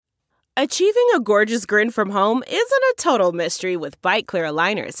Achieving a gorgeous grin from home isn't a total mystery with Bite Clear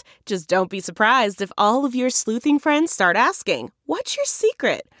aligners. Just don't be surprised if all of your sleuthing friends start asking, "What's your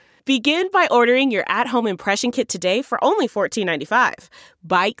secret?" Begin by ordering your at-home impression kit today for only $14.95.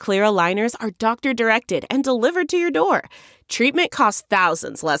 Bite Clear aligners are doctor-directed and delivered to your door. Treatment costs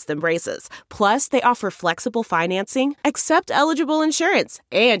thousands less than braces. Plus, they offer flexible financing, accept eligible insurance,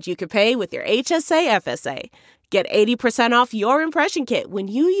 and you can pay with your HSA FSA. Get 80% off your impression kit when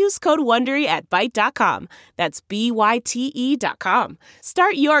you use code WONDERY at Byte.com. That's BYTE.com.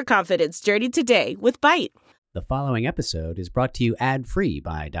 Start your confidence journey today with Byte. The following episode is brought to you ad-free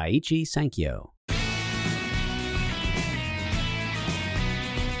by Daiichi Sankyo.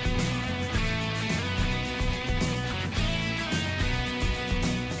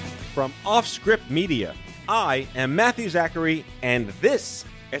 From Off-Script Media, I am Matthew Zachary, and this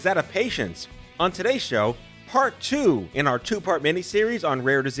is Out of Patience. On today's show, Part 2 in our two-part miniseries on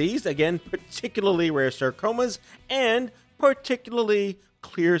rare disease, again, particularly rare sarcomas and particularly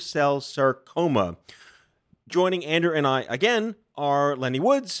clear cell sarcoma. Joining Andrew and I again are Lenny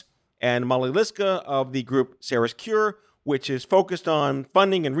Woods and Molly Liska of the group Sara's Cure, which is focused on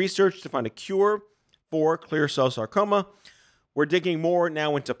funding and research to find a cure for clear cell sarcoma. We're digging more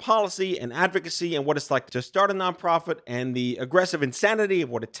now into policy and advocacy and what it's like to start a nonprofit and the aggressive insanity of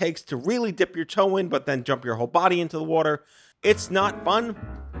what it takes to really dip your toe in, but then jump your whole body into the water. It's not fun,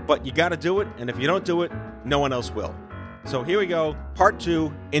 but you got to do it. And if you don't do it, no one else will. So here we go. Part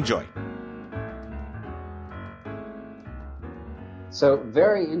 2. Enjoy. So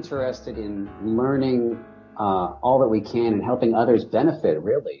very interested in learning all that we can and helping others benefit,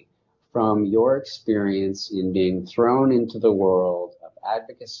 really, from your experience in being thrown into the world of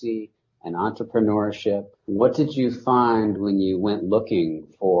advocacy and entrepreneurship. What did you find when you went looking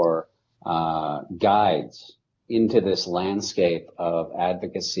for guides into this landscape of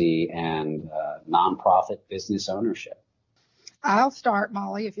advocacy and nonprofit business ownership? I'll start,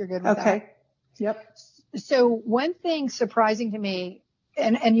 Molly, if you're good with that. Okay. Yep. So one thing surprising to me,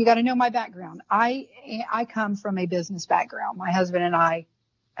 and you got to know my background. I come from a business background. My husband and I,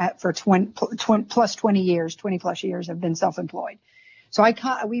 for 20 plus years, have been self-employed. So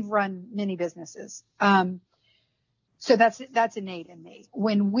we've run many businesses. So that's innate in me.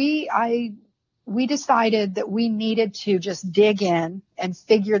 When we decided that we needed to just dig in and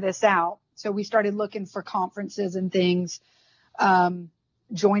figure this out. So we started looking for conferences and things,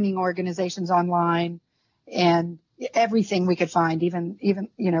 joining organizations online and everything we could find, even,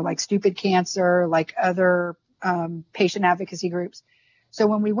 like Stupid Cancer, like other, patient advocacy groups. So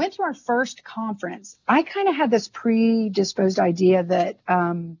when we went to our first conference, I kind of had this predisposed idea that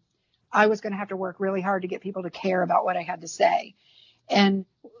I was going to have to work really hard to get people to care about what I had to say. And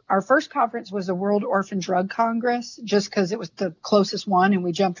our first conference was the World Orphan Drug Congress, just because it was the closest one, and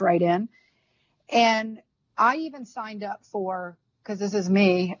we jumped right in. And I even signed up because this is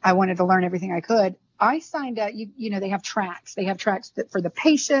me, I wanted to learn everything I could. I signed up, they have tracks. They have tracks for the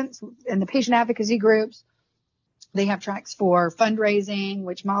patients and the patient advocacy groups. They have tracks for fundraising,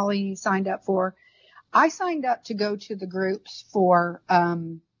 which Molly signed up for. I signed up to go to the groups for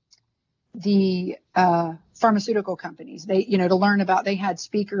the pharmaceutical companies. They, to learn about. They had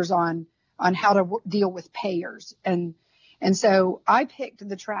speakers on how to deal with payers, and so I picked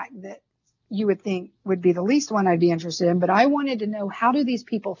the track that you would think would be the least one I'd be interested in. But I wanted to know, how do these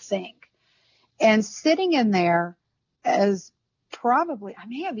people think? And sitting in there as probably, I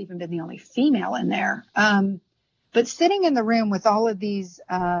may have even been the only female in there. But sitting in the room with all of these,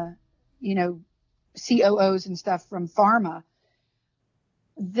 COOs and stuff from pharma,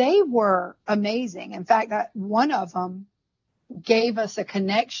 they were amazing. In fact, that one of them gave us a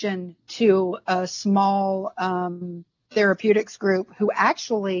connection to a small therapeutics group who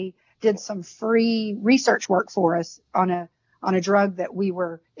actually did some free research work for us on a drug that we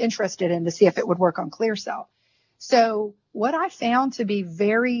were interested in to see if it would work on clear cell. So what I found to be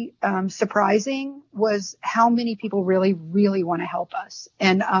very surprising was how many people really, really want to help us.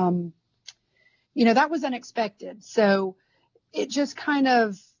 And, that was unexpected. So it just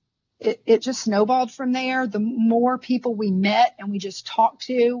it just snowballed from there. The more people we met and we just talked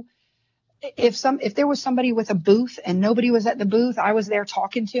to, if there was somebody with a booth and nobody was at the booth, I was there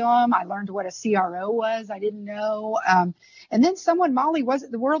talking to them. I learned what a CRO was. I didn't know. And then Molly, was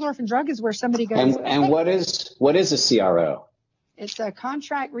it the World Orphan Drug is where somebody goes. And what is a CRO? It's a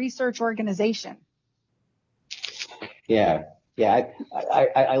contract research organization. Yeah.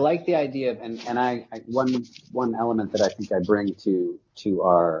 I like the idea of, and one element that I think I bring to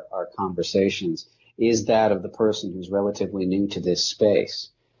our conversations is that of the person who's relatively new to this space.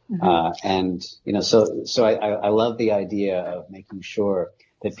 Mm-hmm. So I love the idea of making sure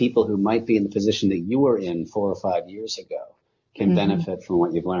that people who might be in the position that you were in 4 or 5 years ago can benefit from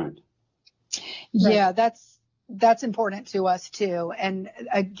what you've learned. Yeah, that's important to us too. And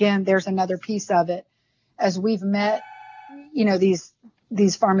again, there's another piece of it. As we've met,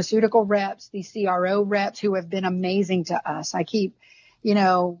 these pharmaceutical reps, these CRO reps who have been amazing to us. I keep,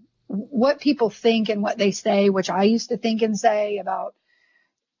 what people think and what they say, which I used to think and say about,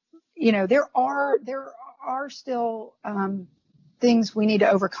 there are still things we need to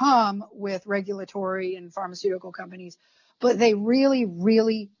overcome with regulatory and pharmaceutical companies, but they really,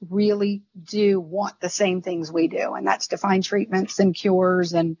 really, really do want the same things we do. And that's to find treatments and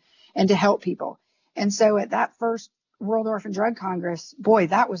cures and to help people. And so at that first World Orphan Drug Congress, boy,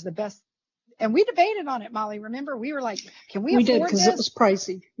 that was the best. And we debated on it, Molly. Remember, we were like, can we afford this? We did, because it was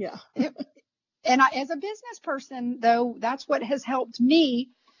pricey. Yeah. And as a business person, though, that's what has helped me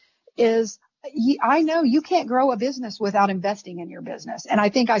is I know you can't grow a business without investing in your business. And I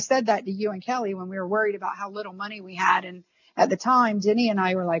think I said that to you and Kelly when we were worried about how little money we had. And at the time, Denny and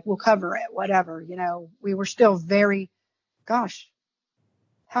I were like, we'll cover it, whatever. We were still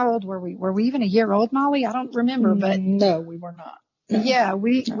how old were we? Were we even a year old, Molly? I don't remember, but no, we were not. No. Yeah,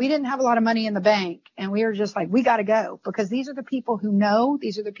 we didn't have a lot of money in the bank, and we were just like, we got to go, because these are the people who know,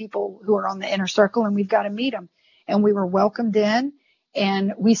 these are the people who are on the inner circle, and we've got to meet them. And we were welcomed in,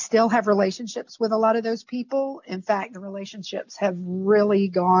 and we still have relationships with a lot of those people. In fact, the relationships have really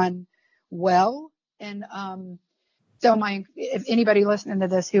gone well. And so if anybody listening to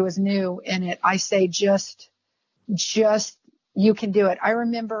this who is new in it, I say just you can do it. I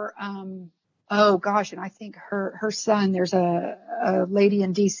remember, and I think her son, there's a lady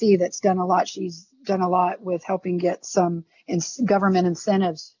in DC that's done a lot. She's done a lot with helping get some government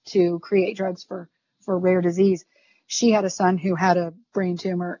incentives to create drugs for rare disease. She had a son who had a brain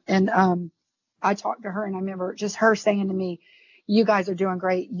tumor, and I talked to her, and I remember just her saying to me, you guys are doing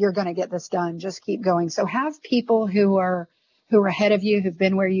great. You're going to get this done. Just keep going. So have people who are ahead of you, who've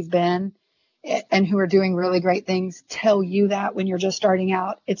been where you've been, and who are doing really great things tell you that when you're just starting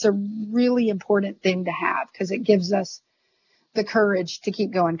out. It's a really important thing to have, because it gives us the courage to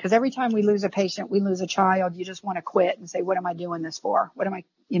keep going. Because every time we lose a patient, we lose a child, you just want to quit and say, what am I doing this for? What am I,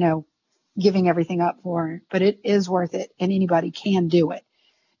 giving everything up for? But it is worth it, and anybody can do it.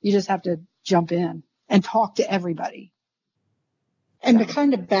 You just have to jump in and talk to everybody. And to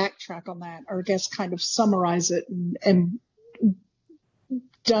kind of backtrack on that, or I guess kind of summarize it and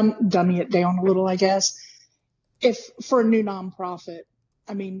dummy it down a little, I guess. If for a new nonprofit,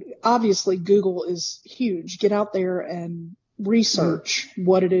 I mean, obviously Google is huge. Get out there and research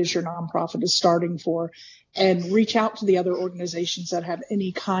what it is your nonprofit is starting for, and reach out to the other organizations that have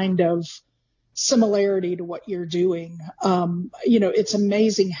any kind of similarity to what you're doing. It's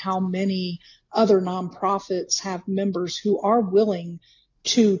amazing how many other nonprofits have members who are willing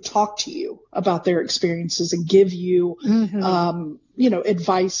to talk to you about their experiences and give you,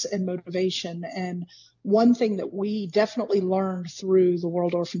 advice and motivation. And one thing that we definitely learned through the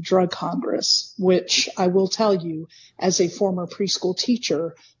World Orphan Drug Congress, which I will tell you, as a former preschool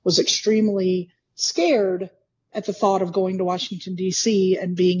teacher, was extremely scared at the thought of going to Washington, D.C.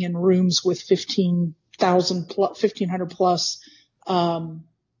 and being in rooms with 1,500 plus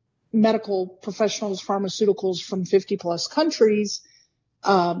medical professionals, pharmaceuticals from 50 plus countries,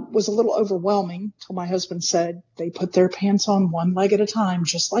 was a little overwhelming till my husband said they put their pants on one leg at a time,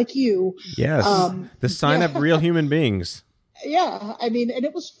 just like you. Yes. The sign of real human beings. Yeah. I mean, and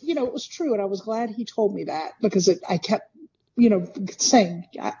it was, it was true. And I was glad he told me that, because I kept, saying,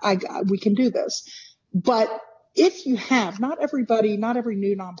 we can do this. But if you have, not every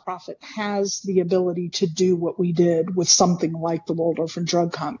new nonprofit has the ability to do what we did with something like the World Orphan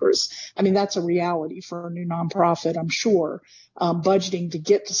Drug Congress. I mean, that's a reality for a new nonprofit, I'm sure, budgeting to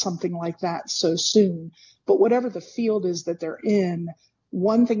get to something like that so soon. But whatever the field is that they're in,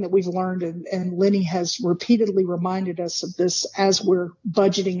 one thing that we've learned, and Lenny has repeatedly reminded us of this as we're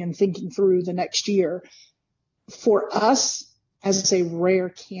budgeting and thinking through the next year, for us as a rare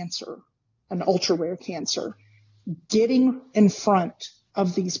cancer, an ultra rare cancer, getting in front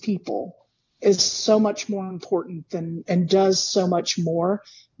of these people is so much more important and does so much more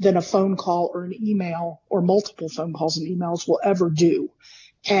than a phone call or an email, or multiple phone calls and emails will ever do.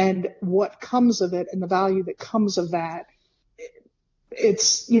 And what comes of it, and the value that comes of that,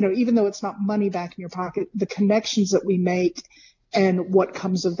 it's, even though it's not money back in your pocket, the connections that we make and what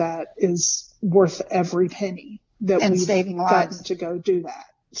comes of that is worth every penny that we've saving gotten lives to go do that.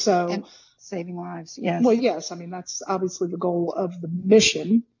 So. And saving lives. Yes. Well, yes. I mean, that's obviously the goal of the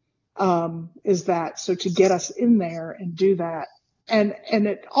mission, is that. So to get us in there and do that. And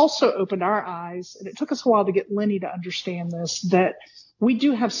it also opened our eyes, and it took us a while to get Lenny to understand this, that we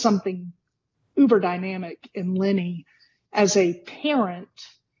do have something uber dynamic in Lenny as a parent,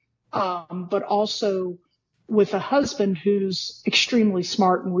 but also with a husband who's extremely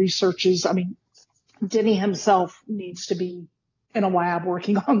smart and researches. I mean, Denny himself needs to be in a lab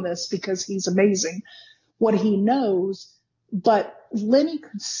working on this because he's amazing what he knows. But Lenny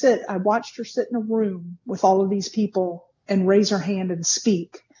could sit, I watched her sit in a room with all of these people and raise her hand and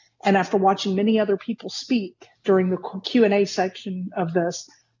speak. And after watching many other people speak during the Q&A section of this,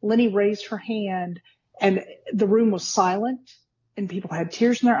 Lenny raised her hand and the room was silent and people had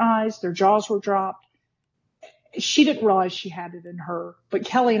tears in their eyes. Their jaws were dropped. She didn't realize she had it in her, but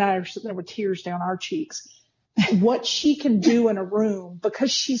Kelly and I are sitting there with tears down our cheeks. What she can do in a room,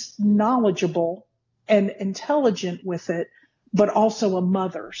 because she's knowledgeable and intelligent with it, but also a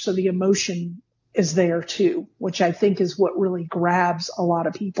mother. So the emotion is there too, which I think is what really grabs a lot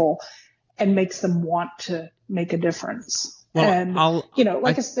of people and makes them want to make a difference. Well, and,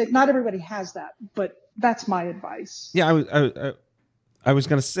 I said, not everybody has that, but that's my advice. Yeah, I was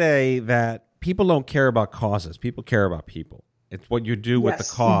going to say that people don't care about causes. People care about people. It's what you do with the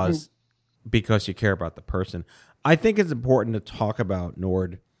cause because you care about the person. I think it's important to talk about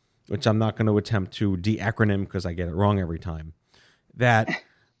NORD, which I'm not going to attempt to de-acronym because I get it wrong every time. That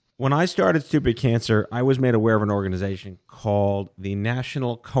when I started Stupid Cancer, I was made aware of an organization called the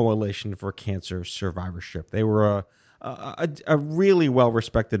National Coalition for Cancer Survivorship. They were a really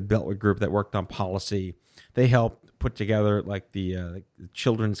well-respected Beltway group that worked on policy. They helped put together like the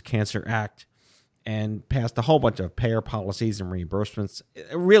Children's Cancer Act and passed a whole bunch of payer policies and reimbursements.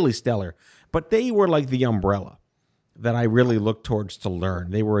 Really stellar. But they were like the umbrella that I really looked towards to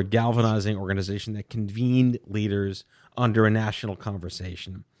learn. They were a galvanizing organization that convened leaders under a national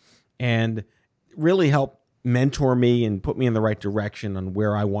conversation and really helped mentor me and put me in the right direction on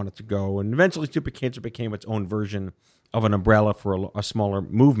where I wanted to go. And eventually Stupid Cancer became its own version of an umbrella for a smaller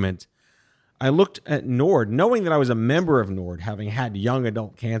movement. I looked at NORD, knowing that I was a member of NORD, having had young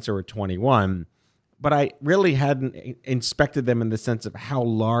adult cancer at 21, but I really hadn't inspected them in the sense of how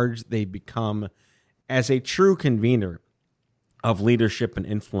large they become as a true convener of leadership and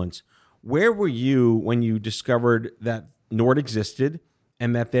influence. Where were you when you discovered that NORD existed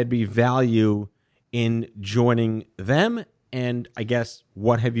and that there'd be value in joining them? And I guess,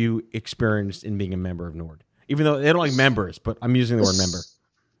 what have you experienced in being a member of NORD? Even though they don't like members, but I'm using the word member.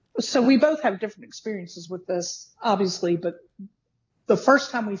 So we both have different experiences with this, obviously, but the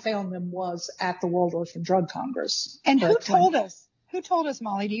first time we found them was at the World Orphan Drug Congress. And who told us? Who told us,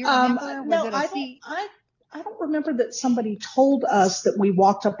 Molly? Do you remember? I don't remember that somebody told us that we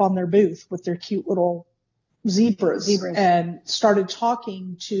walked up on their booth with their cute little zebras. And started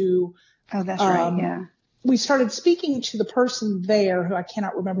talking to. Oh, that's right. Yeah. We started speaking to the person there, who I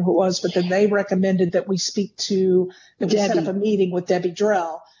cannot remember who it was, but then they recommended that we we set up a meeting with Debbie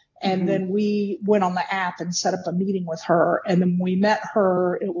Drell. And then we went on the app and set up a meeting with her. And then we met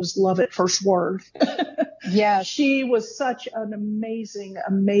her. It was love at first word. Yeah. She was such an amazing,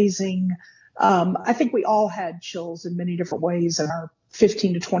 I think we all had chills in many different ways in our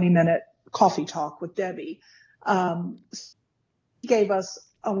 15 to 20 minute coffee talk with Debbie. She gave us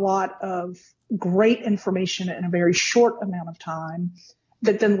a lot of great information in a very short amount of time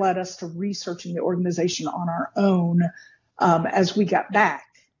that then led us to researching the organization on our own as we got back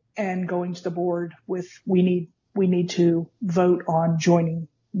and going to the board with we need to vote on joining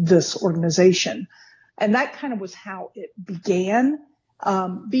this organization. And that kind of was how it began.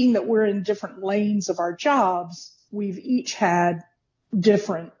 Being that we're in different lanes of our jobs, we've each had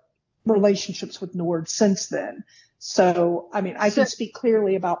different relationships with NORD since then. So, I mean, I can speak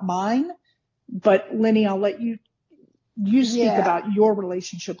clearly about mine, but Lenny, I'll let you speak about your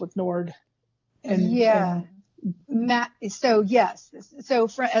relationship with NORD. Matt, so yes. So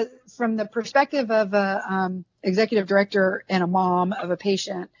from the perspective of a executive director and a mom of a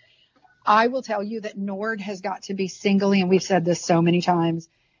patient, I will tell you that NORD has got to be singly, and we've said this so many times,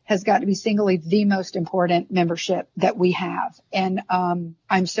 has got to be singly the most important membership that we have. And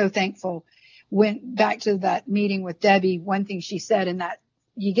I'm so thankful. Went back to that meeting with Debbie. One thing she said in that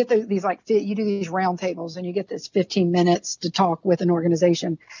you get you do these round tables and you get this 15 minutes to talk with an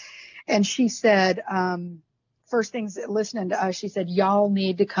organization. And she said, first things listening to us, she said, y'all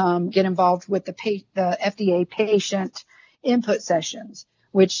need to come get involved with the FDA patient input sessions,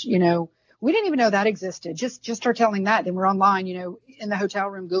 which, we didn't even know that existed. Just her telling that. Then we're online, in the hotel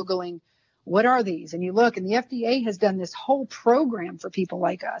room, Googling, what are these? And you look, and the FDA has done this whole program for people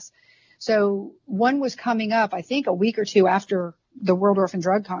like us. So one was coming up, I think, a week or two after the World Orphan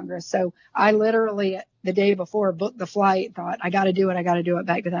Drug Congress. So I literally, the day before, booked the flight, thought, I got to do it.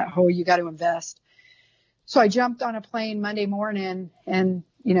 Back to that whole, you got to invest. So I jumped on a plane Monday morning and,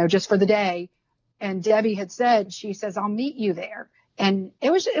 just for the day. And Debbie had said, she says, I'll meet you there. And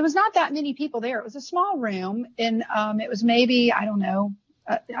it was not that many people there. It was a small room, and it was maybe, I don't know,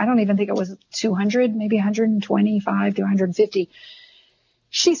 I don't even think it was 200, maybe 125 to 150.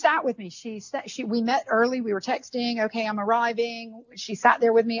 She sat with me. We met early. We were texting. Okay, I'm arriving. She sat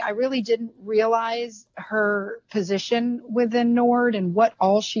there with me. I really didn't realize her position within Nord and what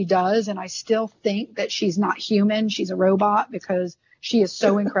all she does. And I still think that she's not human. She's a robot because she is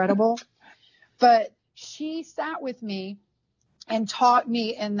so incredible. But she sat with me and taught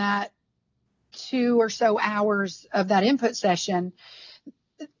me in that 2 or so hours of that input session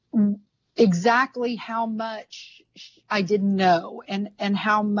exactly how much I didn't know and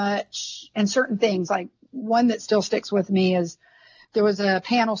how much, and certain things, like one that still sticks with me is there was a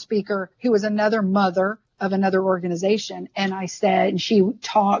panel speaker who was another mother of another organization. And I said, and she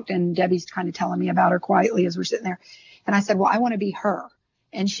talked, and Debbie's kind of telling me about her quietly as we're sitting there. And I said, well, I want to be her.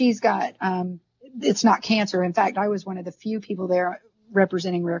 And she's got, it's not cancer. In fact, I was one of the few people there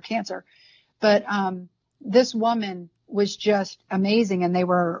representing rare cancer. But this woman was just amazing, and they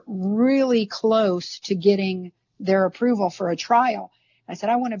were really close to getting their approval for a trial. I said,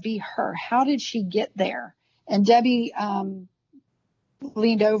 I want to be her. How did she get there? And Debbie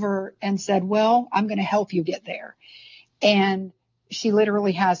leaned over and said, well, I'm going to help you get there. And she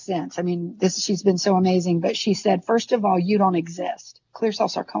literally has since. I mean, she's been so amazing. But she said, first of all, you don't exist. Clear cell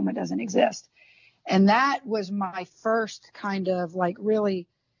sarcoma doesn't exist. And that was my first kind of like really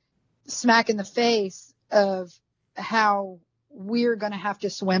smack in the face of how we're going to have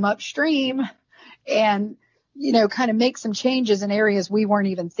to swim upstream and, kind of make some changes in areas we weren't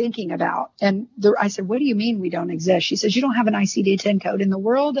even thinking about. And I said, what do you mean we don't exist? She says, you don't have an ICD-10 code. In the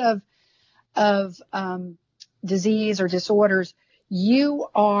world of disease or disorders, you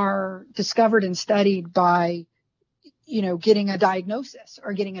are discovered and studied by, getting a diagnosis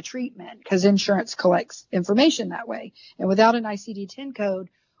or getting a treatment, because insurance collects information that way. And without an ICD-10 code,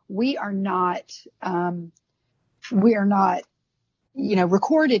 we are not,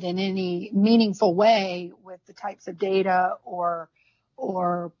 recorded in any meaningful way with the types of data or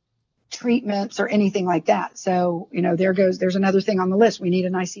treatments or anything like that. So, there's another thing on the list. We need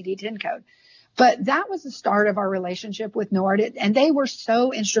an ICD-10 code. But that was the start of our relationship with Nord. And they were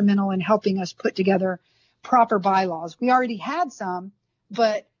so instrumental in helping us put together proper bylaws. We already had some,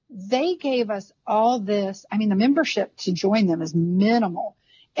 but they gave us all this. I mean, the membership to join them is minimal.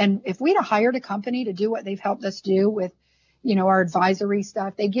 And if we'd have hired a company to do what they've helped us do with, our advisory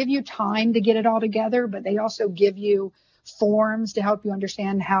stuff, they give you time to get it all together, but they also give you forms to help you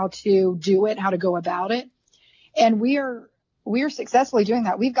understand how to do it, how to go about it. And we are successfully doing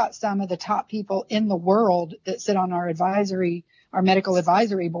that. We've got some of the top people in the world that sit on our medical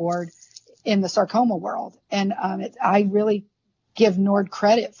advisory board in the sarcoma world. And I really give Nord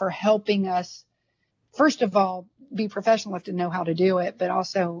credit for helping us, first of all, be professional enough to know how to do it, but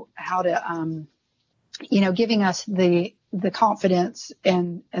also how to, giving us the confidence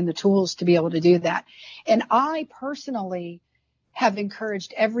and the tools to be able to do that. And I personally have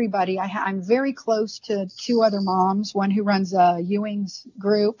encouraged everybody. I'm very close to 2 other moms, one who runs Ewing's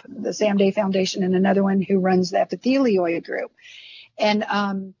group, the Sam Day Foundation, and another one who runs the epithelioid group. And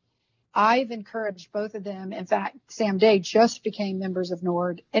I've encouraged both of them. In fact, Sam Day just became members of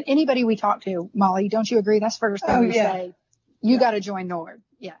Nord. And anybody we talk to, Molly, don't you agree? That's the first thing we say. You got to join Nord.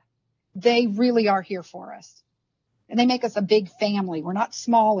 Yeah. They really are here for us. And they make us a big family. We're not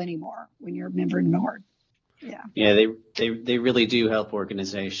small anymore when you're a member of Nord. Yeah. Yeah, they really do help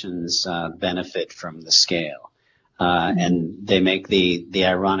organizations benefit from the scale. And they make the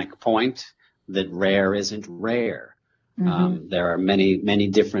ironic point that rare isn't rare. There are many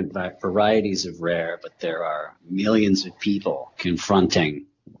different varieties of rare, but there are millions of people confronting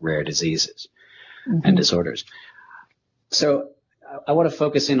rare diseases and disorders. So I want to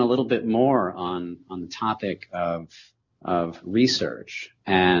focus in a little bit more on the topic of research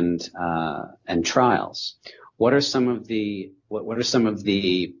and trials. What are some of the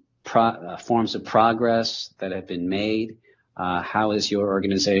forms of progress that have been made? How has your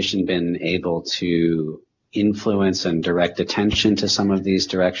organization been able to influence and direct attention to some of these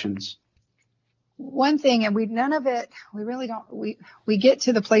directions? One thing, and we really don't, we get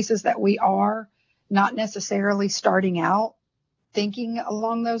to the places that we are not necessarily starting out thinking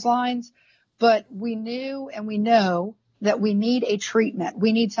along those lines, but we knew and we know that we need a treatment.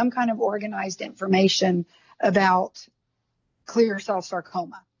 We need some kind of organized information about clear cell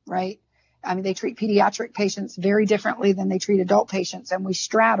sarcoma, right? I mean, they treat pediatric patients very differently than they treat adult patients, and we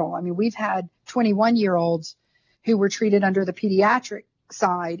straddle. I mean, we've had 21-year-olds who were treated under the pediatric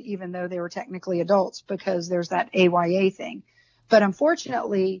side, even though they were technically adults, because there's that AYA thing. But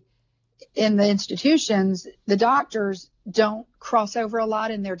unfortunately, in the institutions, the doctors don't cross over a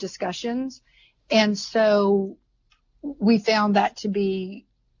lot in their discussions. And so we found that to be,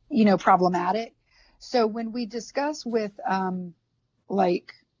 problematic. So when we discuss with,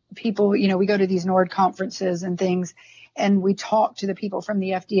 like people, we go to these NORD conferences and things, and we talk to the people from the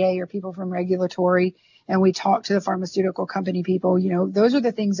FDA or people from regulatory, and we talk to the pharmaceutical company people, those are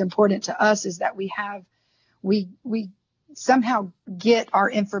the things important to us, is that we somehow get our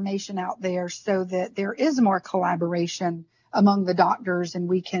information out there so that there is more collaboration among the doctors, and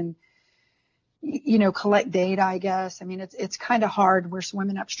we can, collect data, I guess. I mean, it's kind of hard. We're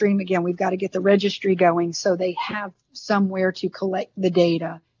swimming upstream again. We've got to get the registry going so they have somewhere to collect the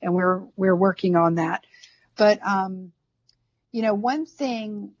data, and we're working on that. But, one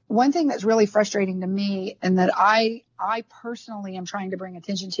thing that's really frustrating to me, and that I personally am trying to bring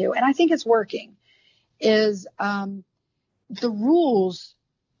attention to, and I think it's working, is, the rules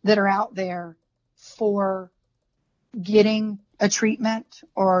that are out there for getting a treatment,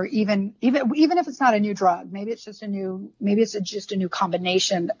 or even if it's not a new drug, maybe it's just a new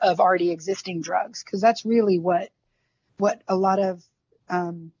combination of already existing drugs, because that's really what a lot of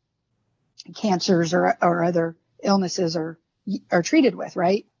cancers or other illnesses are treated with,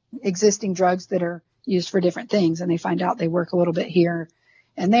 right? Existing drugs that are used for different things, and they find out they work a little bit here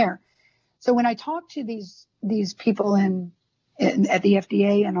and there. So when I talk to these people at the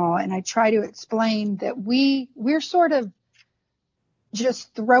FDA and all, and I try to explain that we're sort of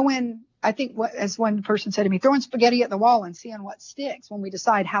just throwing, I think, as one person said to me, throwing spaghetti at the wall and seeing what sticks when we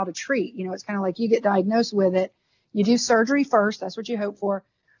decide how to treat. It's kind of like you get diagnosed with it. You do surgery first. That's what you hope for.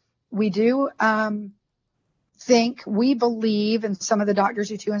 We do we believe, and some of the doctors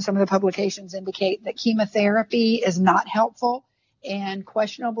do too, and some of the publications indicate that chemotherapy is not helpful and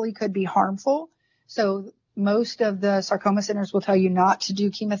questionably could be harmful. So most of the sarcoma centers will tell you not to do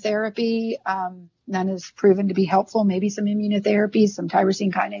chemotherapy. None is proven to be helpful. Maybe some immunotherapies, some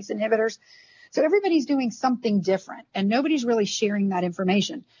tyrosine kinase inhibitors. So everybody's doing something different, and nobody's really sharing that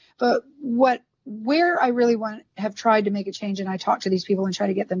information. But where I really have tried to make a change, and I talk to these people and try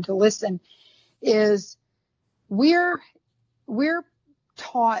to get them to listen, is we're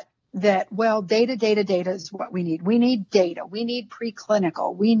taught that, well, data is what we need. We need data. We need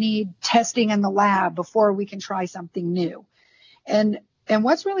preclinical. We need testing in the lab before we can try something new. And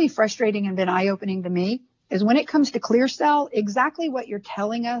what's really frustrating and been eye-opening to me is when it comes to clear cell, exactly what you're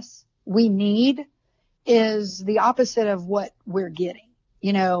telling us we need is the opposite of what we're getting.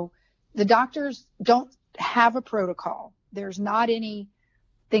 The doctors don't have a protocol. There's not anything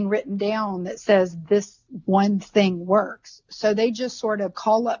written down that says this one thing works. So they just sort of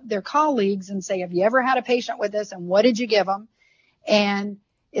call up their colleagues and say, have you ever had a patient with this, and what did you give them? And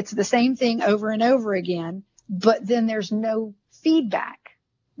it's the same thing over and over again, but then there's no feedback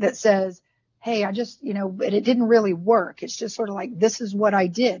that says, hey, I just, but it didn't really work. It's just sort of like, this is what I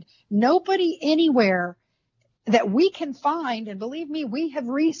did. Nobody anywhere that we can find, and believe me, we have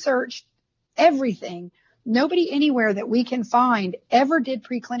researched everything. Nobody anywhere that we can find ever did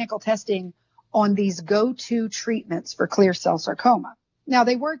preclinical testing on these go-to treatments for clear cell sarcoma. Now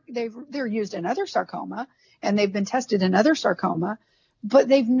they're used in other sarcoma, and they've been tested in other sarcoma, but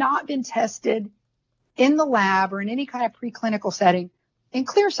they've not been tested in the lab or in any kind of preclinical setting in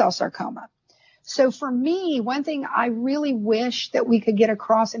clear cell sarcoma. So for me, one thing I really wish that we could get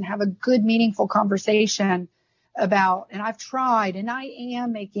across and have a good, meaningful conversation about, and I've tried, and I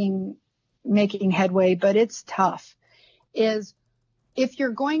am making headway, but it's tough, is if you're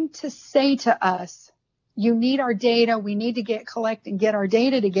going to say to us, you need our data, we need to collect and get our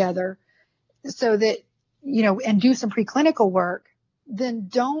data together so that, and do some preclinical work, then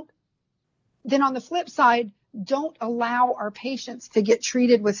on the flip side, don't allow our patients to get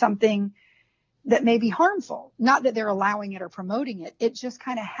treated with something that may be harmful. Not that they're allowing it or promoting it. It just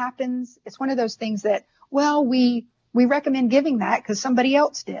kind of happens. It's one of those things that, well, we recommend giving that because somebody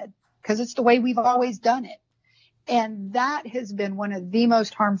else did, because it's the way we've always done it. And that has been one of the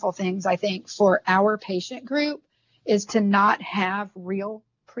most harmful things, I think, for our patient group, is to not have real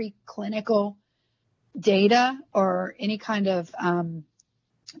preclinical data or any kind of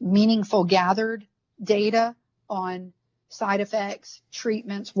meaningful gathered data on side effects,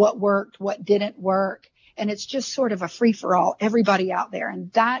 treatments, what worked, what didn't work. And it's just sort of a free-for-all, everybody out there.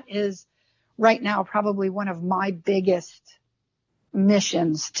 And that is right now probably one of my biggest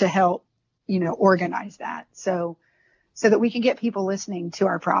missions to help, organize that. So that we can get people listening to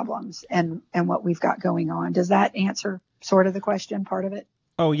our problems and what we've got going on. Does that answer sort of the question, part of it?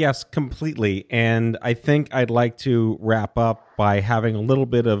 Oh, yes, completely. And I think I'd like to wrap up by having a little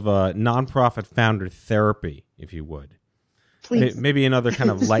bit of a nonprofit founder therapy, if you would. Please. Maybe another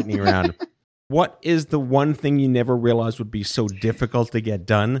kind of lightning round. What is the one thing you never realized would be so difficult to get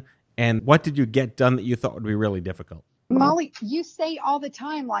done? And what did you get done that you thought would be really difficult? Molly, you say all the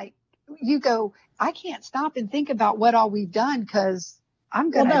time, like, you go, I can't stop and think about what all we've done because I'm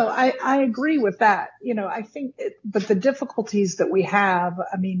going to. Well, no, I agree with that. I think, but the difficulties that we have,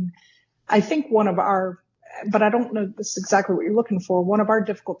 I mean, I think one of our, but I don't know this is exactly what you're looking for. One of our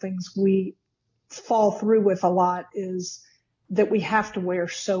difficult things we fall through with a lot is that we have to wear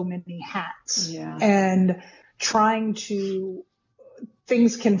so many hats. Yeah. And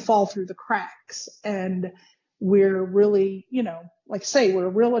things can fall through the cracks. And we're really, like say we're a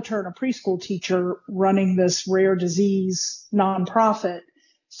realtor and a preschool teacher running this rare disease nonprofit.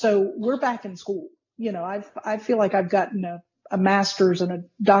 So we're back in school. I feel like I've gotten a master's and a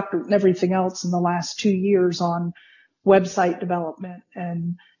doctorate and everything else in the last 2 years on website development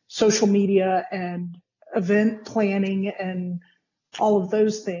and social media and event planning and all of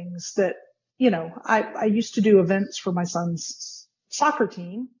those things that, I used to do events for my son's soccer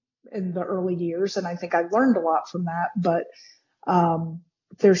team in the early years. And I think I learned a lot from that, but,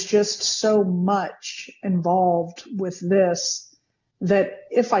 there's just so much involved with this that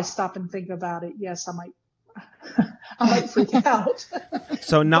if I stop and think about it, yes, I might freak out.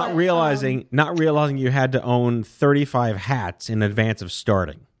 So not realizing you had to own 35 hats in advance of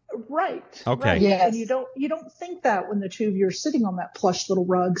starting. Right. Okay. Right. Yes. And you don't think that when the two of you are sitting on that plush little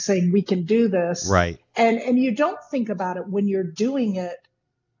rug saying we can do this. Right. And you don't think about it when you're doing it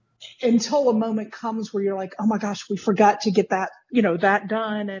until a moment comes where you're like, oh my gosh, we forgot to get that, that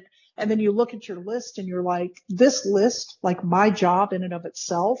done. And then you look at your list and you're like, this list, like my job in and of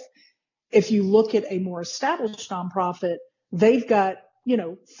itself, if you look at a more established nonprofit, they've got,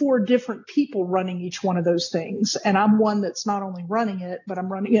 4 different people running each one of those things. And I'm one that's not only running it, but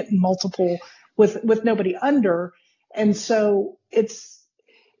I'm running it in multiple with nobody under. And so it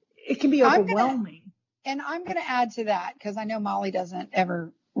can be overwhelming. I'm going to add to that because I know Molly doesn't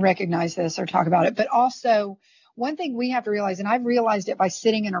ever recognize this or talk about it, but also one thing we have to realize, and I've realized it by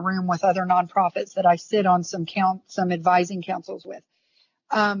sitting in a room with other nonprofits that I sit on some advising councils with.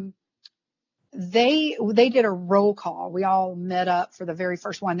 They did a roll call. We all met up for the very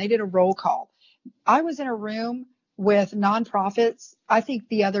first one. They did a roll call. I was in a room with nonprofits. I think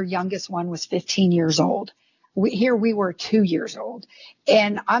the other youngest one was 15 years old. We were 2 years old,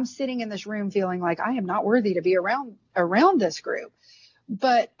 and I'm sitting in this room feeling like I am not worthy to be around this group.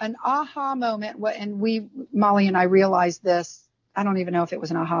 But an aha moment, and Molly and I realized this. I don't even know if it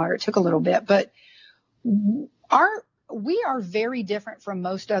was an aha or it took a little bit, but we are very different from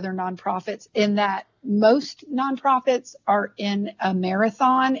most other nonprofits in that most nonprofits are in a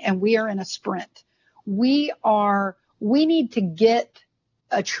marathon and we are in a sprint. We need to get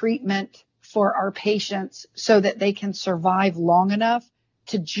a treatment for our patients so that they can survive long enough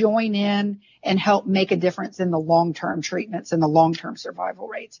to join in and help make a difference in the long-term treatments and the long-term survival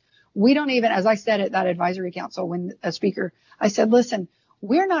rates. We don't even, as I said at that advisory council when a speaker, I said, listen,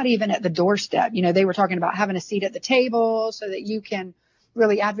 we're not even at the doorstep. They were talking about having a seat at the table so that you can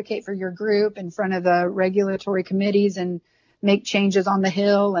really advocate for your group in front of the regulatory committees and make changes on the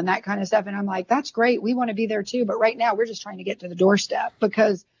Hill and that kind of stuff. And I'm like, that's great. We want to be there too. But right now we're just trying to get to the doorstep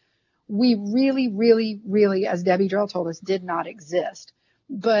because we really, really, really, as Debbie Drell told us, did not exist.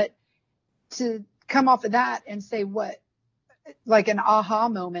 But to come off of that and say what like an aha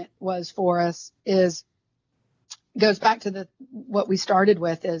moment was for us goes back to what we started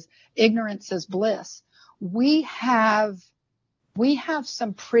with is ignorance is bliss. We have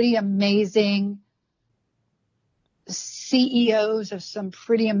some pretty amazing CEOs of some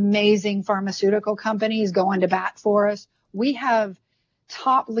pretty amazing pharmaceutical companies going to bat for us. We have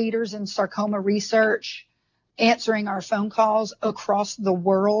top leaders in sarcoma research answering our phone calls across the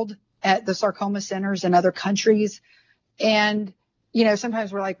world at the sarcoma centers in other countries. And,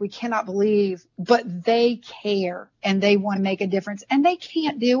 sometimes we're like, we cannot believe, but they care and they want to make a difference and they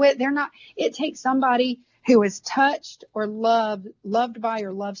can't do it. It takes somebody who is touched or loved by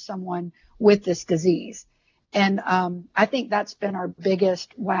or loves someone with this disease. And, I think that's been our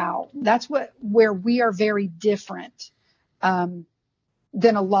biggest wow. That's where we are very different,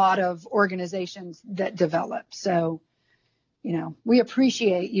 than a lot of organizations that develop. So, we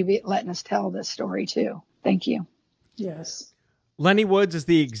appreciate you letting us tell this story too. Thank you. Yes. Lenny Woods is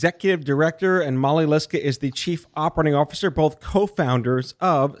the executive director and Molly Liska is the chief operating officer, both co-founders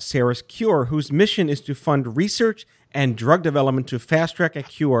of Sara's Cure, whose mission is to fund research and drug development to fast-track a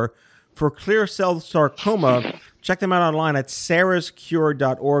cure for clear cell sarcoma Check them out online at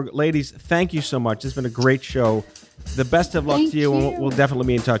sarascure.org. Ladies, thank you so much. It's been a great show. The best of luck to you, and we'll definitely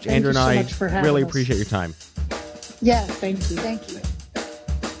be in touch. Thank Andrew you and so I much for having really us. appreciate your time. Yes, thank you. Thank you.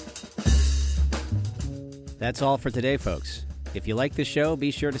 That's all for today, folks. If you like the show,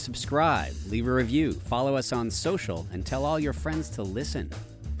 be sure to subscribe, leave a review, follow us on social, and tell all your friends to listen.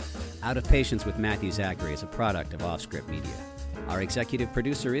 Out of Patience with Matthew Zachary is a product of Offscript Media. Our executive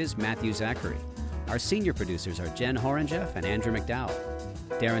producer is Matthew Zachary. Our senior producers are Jen Horangeff and Andrew McDowell.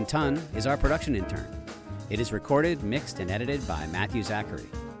 Darren Tunn is our production intern. It is recorded, mixed, and edited by Matthew Zachary.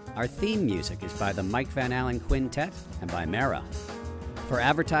 Our theme music is by the Mike Van Allen Quintet and by Mara. For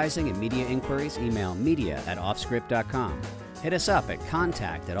advertising and media inquiries, email media@offscript.com. Hit us up at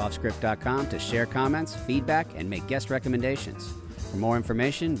contact@offscript.com to share comments, feedback, and make guest recommendations. For more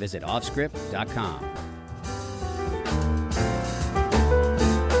information, visit offscript.com.